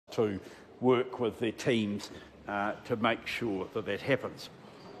to work with their teams to make sure that that happens.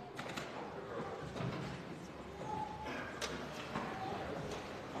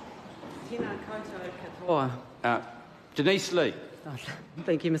 Tēnā koutou katoa. Denise Lee.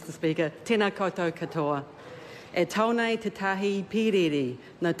 Thank you, Mr Speaker. Tēnā koutou katoa. E taunei te tahi pirere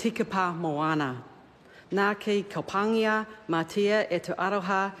na tikapa moana. Nā ki kaupangia matia e tu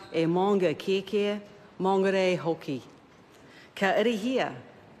aroha e monga keke, mongere hoki. Ka irihia,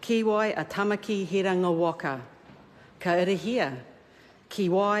 kiwai a tamaki hiranga waka. Ka irihia,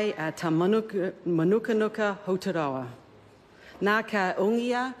 kiwai a ta manukanuka hotarawa. Nā ka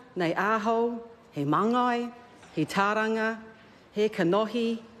ungia nei aho, he mangai, he taranga, he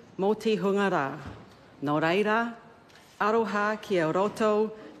kanohi, mo te hungara. Nō reira, aroha kia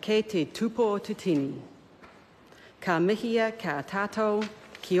roto ke te tupo tutini. Ka mihia ka tātou,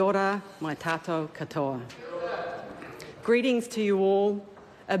 kia ora mai tātou katoa. Greetings to you all.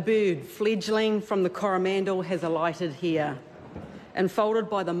 A bird fledgling from the Coromandel has alighted here, enfolded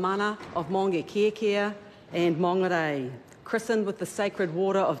by the mana of Monge Kiekea and Mongerei, christened with the sacred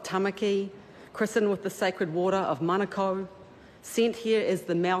water of Tamaki, christened with the sacred water of Manukau, sent here as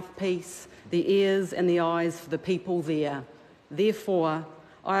the mouthpiece, the ears and the eyes for the people there. Therefore,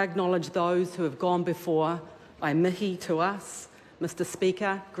 I acknowledge those who have gone before. I mihi to us. Mr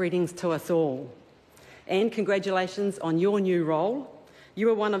Speaker, greetings to us all. And congratulations on your new role. You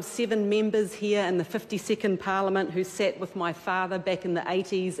were one of 7 members here in the 52nd Parliament who sat with my father back in the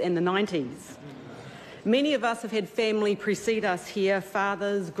 80s and the 90s. Many of us have had family precede us here,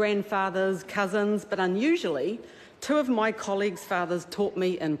 fathers, grandfathers, cousins, but unusually, 2 of my colleagues' fathers taught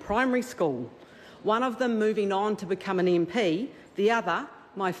me in primary school, one of them moving on to become an MP, the other,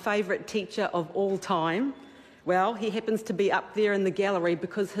 my favourite teacher of all time, well, he happens to be up there in the gallery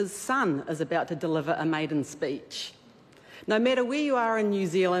because his son is about to deliver a maiden speech. No matter where you are in New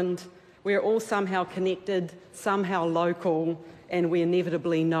Zealand, we're all somehow connected, somehow local, and we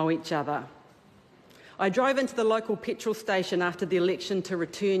inevitably know each other. I drove into the local petrol station after the election to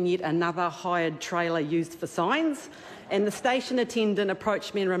return yet another hired trailer used for signs, and the station attendant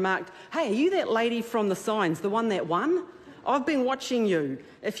approached me and remarked, "Hey, are you that lady from the signs, the one that won? I've been watching you.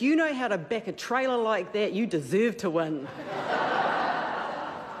 If you know how to back a trailer like that, you deserve to win."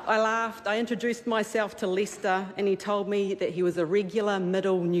 I laughed. I introduced myself to Lester, and he told me that he was a regular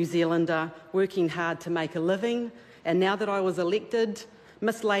middle New Zealander working hard to make a living, and now that I was elected,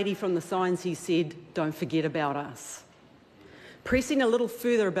 Miss Lady from the signs, he said, "Don't forget about us." Pressing a little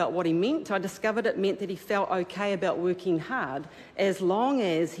further about what he meant, I discovered it meant that he felt okay about working hard as long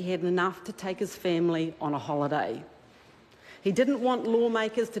as he had enough to take his family on a holiday. He didn't want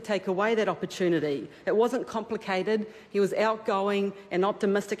lawmakers to take away that opportunity. It wasn't complicated. He was outgoing and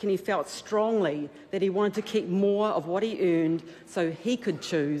optimistic, and he felt strongly that he wanted to keep more of what he earned so he could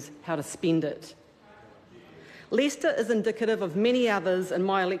choose how to spend it. Lester is indicative of many others in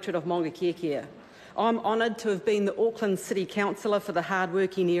my electorate of Monga Kiekea. I'm honoured to have been the Auckland City Councillor for the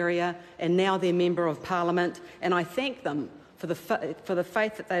hard-working area and now their Member of Parliament, and I thank them for the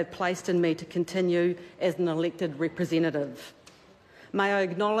faith that they have placed in me to continue as an elected representative. May I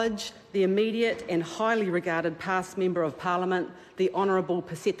acknowledge the immediate and highly regarded past Member of Parliament, the Honourable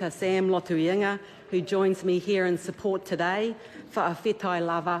Paseta Sam Lotuienga, who joins me here in support today. Whaawhetai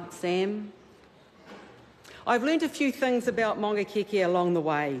lava, Sam. I've learned a few things about Monga Kiekea along the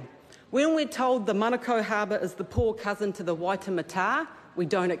way. When we're told the Manukau Harbour is the poor cousin to the Waitemata, we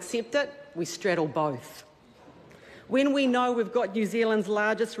don't accept it, we straddle both. When we know we've got New Zealand's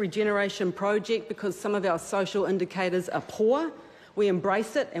largest regeneration project because some of our social indicators are poor, we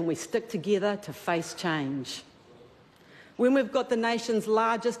embrace it and we stick together to face change. When we've got the nation's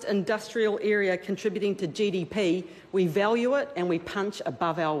largest industrial area contributing to GDP, we value it and we punch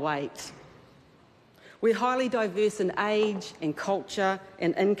above our weight. We're highly diverse in age and culture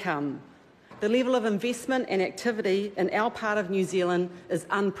and income. The level of investment and activity in our part of New Zealand is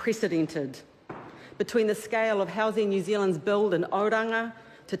unprecedented. Between the scale of Housing New Zealand's build in Oranga,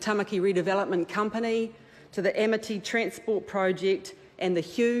 to Tamaki Redevelopment Company, to the Amity Transport Project and the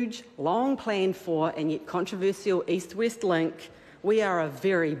huge, long planned for and yet controversial East-West link, we are a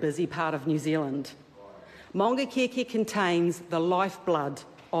very busy part of New Zealand. Monga Kiekea contains the lifeblood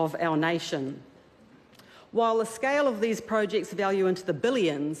of our nation. While the scale of these projects value into the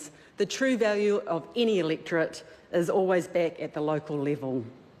billions, the true value of any electorate is always back at the local level.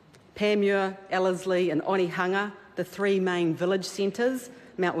 Panmure, Ellerslie and Onehunga, the 3 main village centres,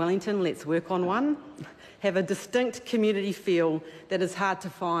 Mount Wellington, let's work on one, have a distinct community feel that is hard to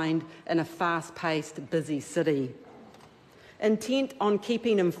find in a fast-paced, busy city. Intent on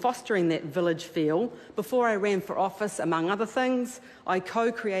keeping and fostering that village feel, before I ran for office, among other things, I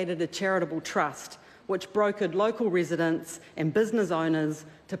co-created a charitable trust which brokered local residents and business owners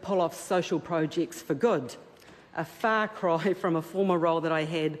to pull off social projects for good. A far cry from a former role that I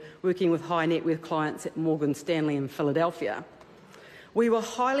had working with high net worth clients at Morgan Stanley in Philadelphia. We were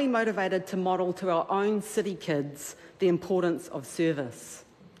highly motivated to model to our own city kids the importance of service.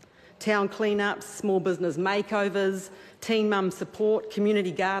 Town cleanups, small business makeovers, teen mum support,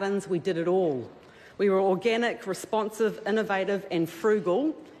 community gardens, we did it all. We were organic, responsive, innovative and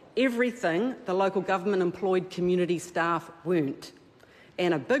frugal, everything the local government employed community staff weren't.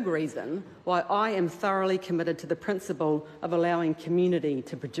 And a big reason why I am thoroughly committed to the principle of allowing community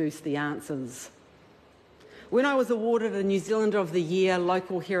to produce the answers. When I was awarded a New Zealander of the Year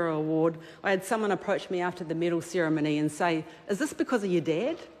Local Hero Award, I had someone approach me after the medal ceremony and say, "Is this because of your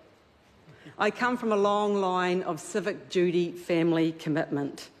dad?" I come from a long line of civic duty family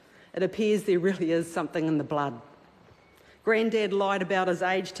commitment. It appears there really is something in the blood. Granddad lied about his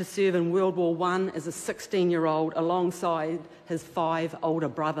age to serve in World War I as a 16-year-old alongside his 5 older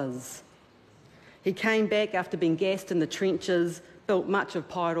brothers. He came back after being gassed in the trenches, built much of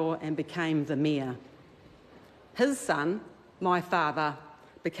Paeroa and became the mayor. His son, my father,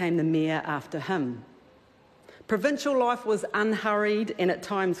 became the mayor after him. Provincial life was unhurried and at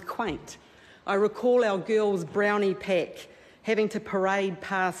times quaint. I recall our girls' brownie pack having to parade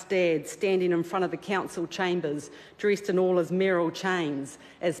past Dad standing in front of the council chambers dressed in all his merrill chains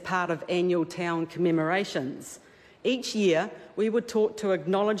as part of annual town commemorations. Each year we were taught to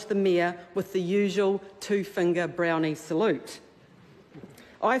acknowledge the mayor with the usual 2-finger brownie salute.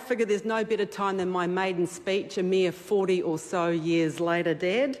 I figure there's no better time than my maiden speech, a mere 40 or so years later,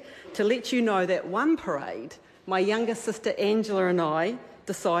 Dad, to let you know that one parade, my younger sister Angela and I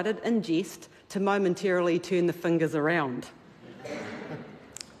decided in jest to momentarily turn the fingers around.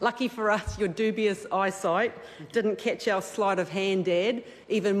 Lucky for us, your dubious eyesight didn't catch our sleight of hand, Dad.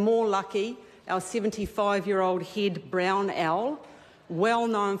 Even more lucky, our 75-year-old head brown owl, well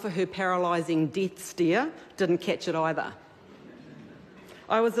known for her paralysing death stare, didn't catch it either.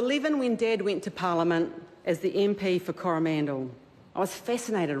 I was 11 when Dad went to Parliament as the MP for Coromandel. I was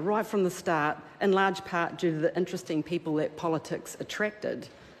fascinated right from the start, in large part due to the interesting people that politics attracted.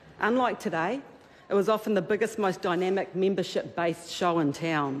 Unlike today, it was often the biggest, most dynamic membership-based show in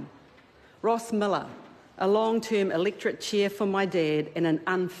town. Ross Miller, a long-term electorate chair for my dad and an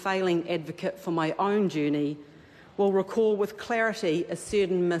unfailing advocate for my own journey, will recall with clarity a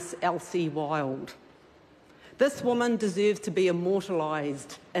certain Miss Elsie Wilde. This woman deserves to be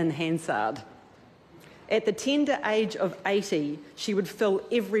immortalised in Hansard. At the tender age of 80, she would fill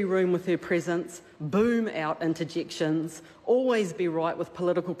every room with her presence, boom out interjections, always be right with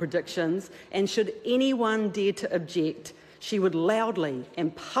political predictions, and should anyone dare to object, she would loudly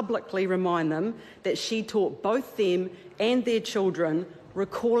and publicly remind them that she taught both them and their children,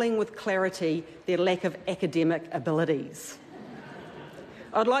 recalling with clarity their lack of academic abilities.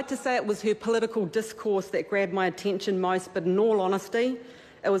 I'd like to say it was her political discourse that grabbed my attention most, but in all honesty,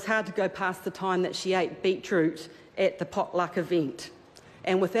 it was hard to go past the time that she ate beetroot at the potluck event.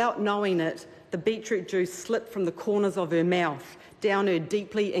 And without knowing it, the beetroot juice slipped from the corners of her mouth down her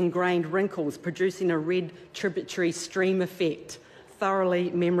deeply ingrained wrinkles, producing a red tributary stream effect. Thoroughly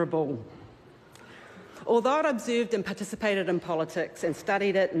memorable. Although I'd observed and participated in politics and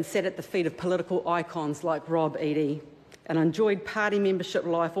studied it and sat at the feet of political icons like Rob Eadie, and enjoyed party membership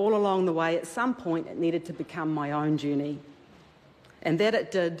life all along the way, at some point it needed to become my own journey. And that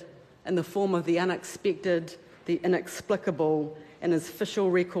it did, in the form of the unexpected, the inexplicable, and as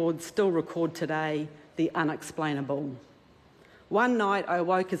official records still record today, the unexplainable. One night I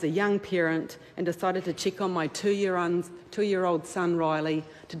awoke as a young parent and decided to check on my two-year-old son Riley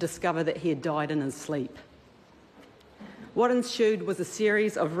to discover that he had died in his sleep. What ensued was a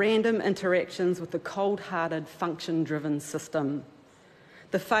series of random interactions with the cold-hearted, function-driven system.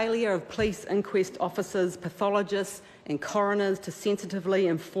 The failure of police inquest officers, pathologists and coroners to sensitively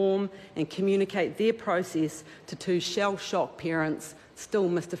inform and communicate their process to two shell-shocked parents still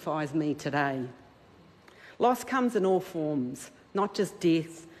mystifies me today. Loss comes in all forms, not just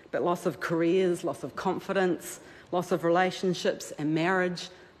death, but loss of careers, loss of confidence, loss of relationships and marriage,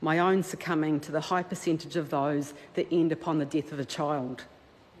 my own succumbing to the high percentage of those that end upon the death of a child.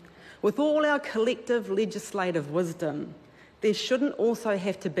 With all our collective legislative wisdom, there shouldn't also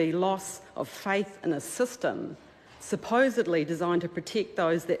have to be loss of faith in a system supposedly designed to protect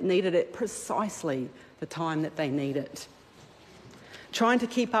those that need it at precisely the time that they need it. Trying to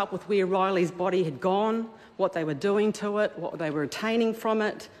keep up with where Riley's body had gone, what they were doing to it, what they were retaining from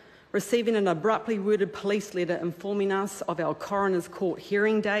it, Receiving an abruptly worded police letter informing us of our coroner's court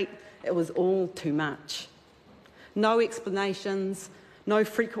hearing date, it was all too much. No explanations, no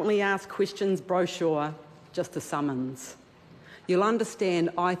frequently asked questions brochure, just a summons. You'll understand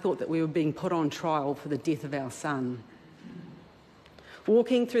I thought that we were being put on trial for the death of our son.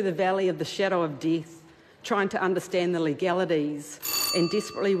 Walking through the valley of the shadow of death, trying to understand the legalities and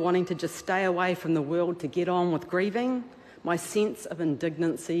desperately wanting to just stay away from the world to get on with grieving, my sense of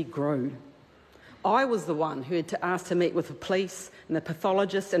indignancy grew. I was the one who had to ask to meet with the police and the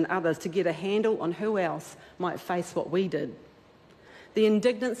pathologist and others to get a handle on who else might face what we did. The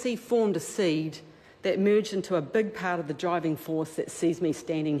indignancy formed a seed that merged into a big part of the driving force that sees me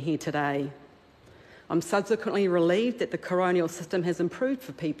standing here today. I'm subsequently relieved that the coronial system has improved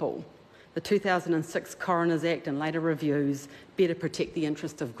for people. The 2006 Coroners Act and later reviews better protect the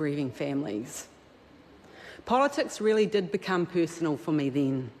interests of grieving families. Politics really did become personal for me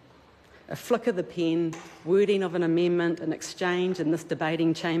then. A flick of the pen, wording of an amendment, an exchange in this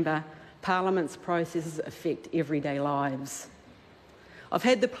debating chamber, Parliament's processes affect everyday lives. I've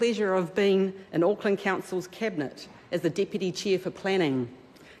had the pleasure of being in Auckland Council's cabinet as the Deputy Chair for Planning,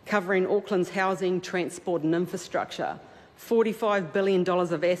 covering Auckland's housing, transport and infrastructure, $45 billion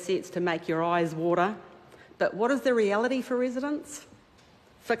of assets to make your eyes water. But what is the reality for residents?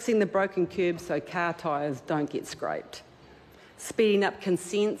 Fixing the broken curbs so car tyres don't get scraped. Speeding up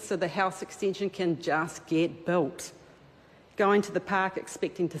consent so the house extension can just get built. Going to the park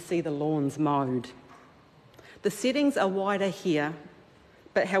expecting to see the lawns mowed. The settings are wider here,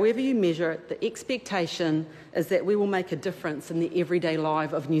 but however you measure it, the expectation is that we will make a difference in the everyday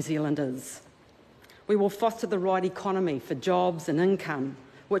life of New Zealanders. We will foster the right economy for jobs and income,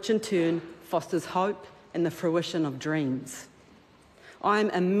 which in turn fosters hope and the fruition of dreams. I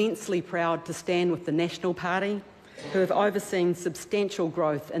am immensely proud to stand with the National Party, who have overseen substantial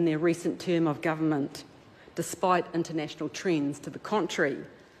growth in their recent term of government, despite international trends to the contrary.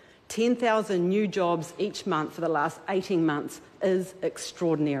 10,000 new jobs each month for the last 18 months is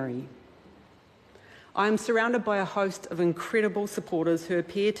extraordinary. I am surrounded by a host of incredible supporters who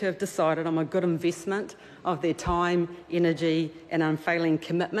appear to have decided I'm a good investment of their time, energy and unfailing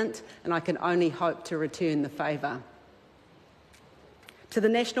commitment, and I can only hope to return the favour. To the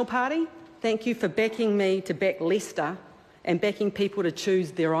National Party, thank you for backing me to back Leicester and backing people to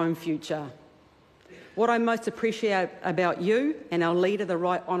choose their own future. What I most appreciate about you and our leader, the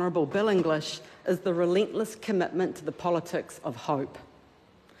Right Honourable Bill English, is the relentless commitment to the politics of hope.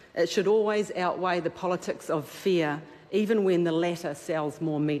 It should always outweigh the politics of fear, even when the latter sells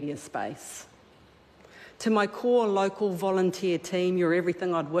more media space. To my core local volunteer team, you're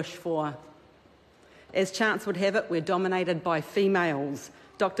everything I'd wish for. As chance would have it, we're dominated by females.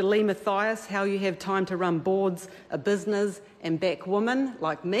 Dr. Lee Mathias, how you have time to run boards, a business and back women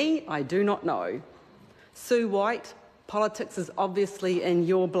like me, I do not know. Sue White, politics is obviously in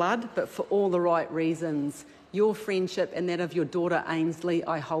your blood, but for all the right reasons. Your friendship and that of your daughter Ainsley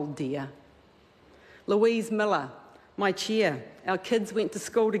I hold dear. Louise Miller, my chair, our kids went to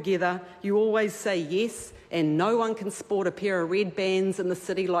school together, you always say yes, and no one can sport a pair of red bands in the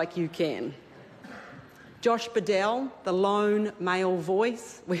city like you can. Josh Bedell, the lone male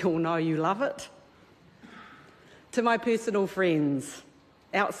voice, we all know you love it. To my personal friends,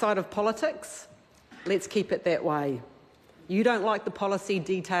 outside of politics, let's keep it that way. You don't like the policy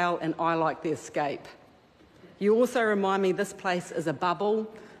detail and I like the escape. You also remind me this place is a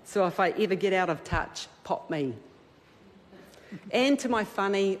bubble, so if I ever get out of touch, pop me. And to my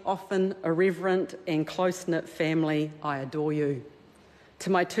funny, often irreverent and close-knit family, I adore you. To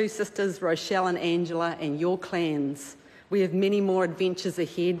my two sisters, Rochelle and Angela, and your clans, we have many more adventures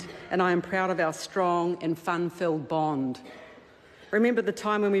ahead, and I am proud of our strong and fun-filled bond. Remember the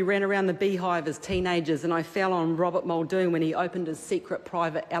time when we ran around the beehive as teenagers and I fell on Robert Muldoon when he opened his secret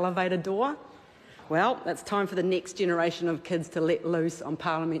private elevator door? Well, it's time for the next generation of kids to let loose on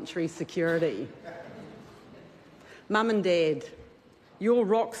parliamentary security. Mum and Dad, your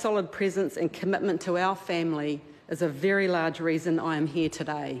rock-solid presence and commitment to our family is a very large reason I am here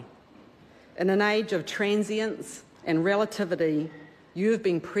today. In an age of transience and relativity, you have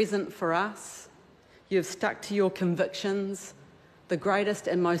been present for us, you have stuck to your convictions, the greatest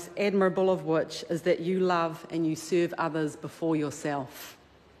and most admirable of which is that you love and you serve others before yourself.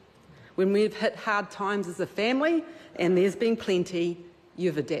 When we've hit hard times as a family, and there's been plenty,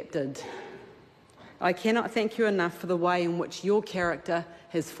 you've adapted. I cannot thank you enough for the way in which your character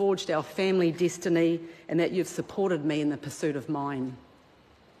has forged our family destiny and that you've supported me in the pursuit of mine.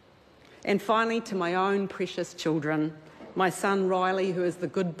 And finally, to my own precious children, my son Riley, who as the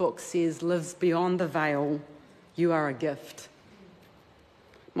good book says, lives beyond the veil, you are a gift.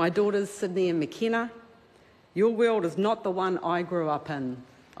 My daughters, Sydney and McKenna, your world is not the one I grew up in.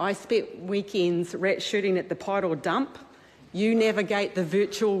 I spent weekends rat shooting at the Pyro dump. You navigate the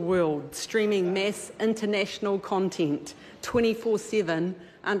virtual world, streaming mass international content 24/7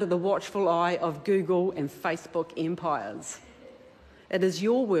 under the watchful eye of Google and Facebook empires. It is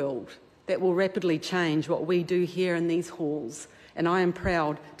your world that will rapidly change what we do here in these halls, and I am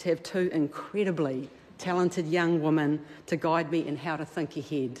proud to have two incredibly talented young women to guide me in how to think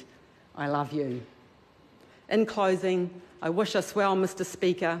ahead. I love you. In closing, I wish us well, Mr.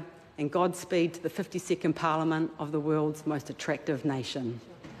 Speaker, and Godspeed to the 52nd Parliament of the world's most attractive nation.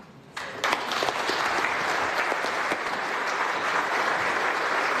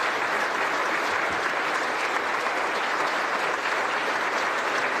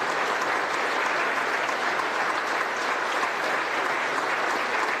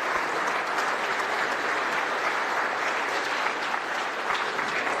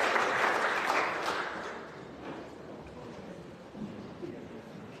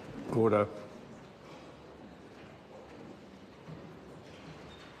 Order.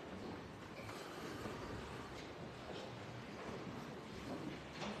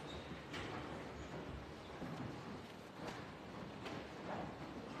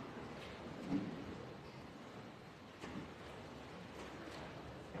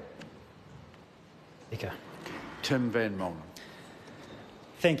 Speaker. Tim Van Mollen.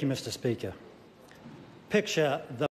 Thank you, Mr. Speaker. Picture the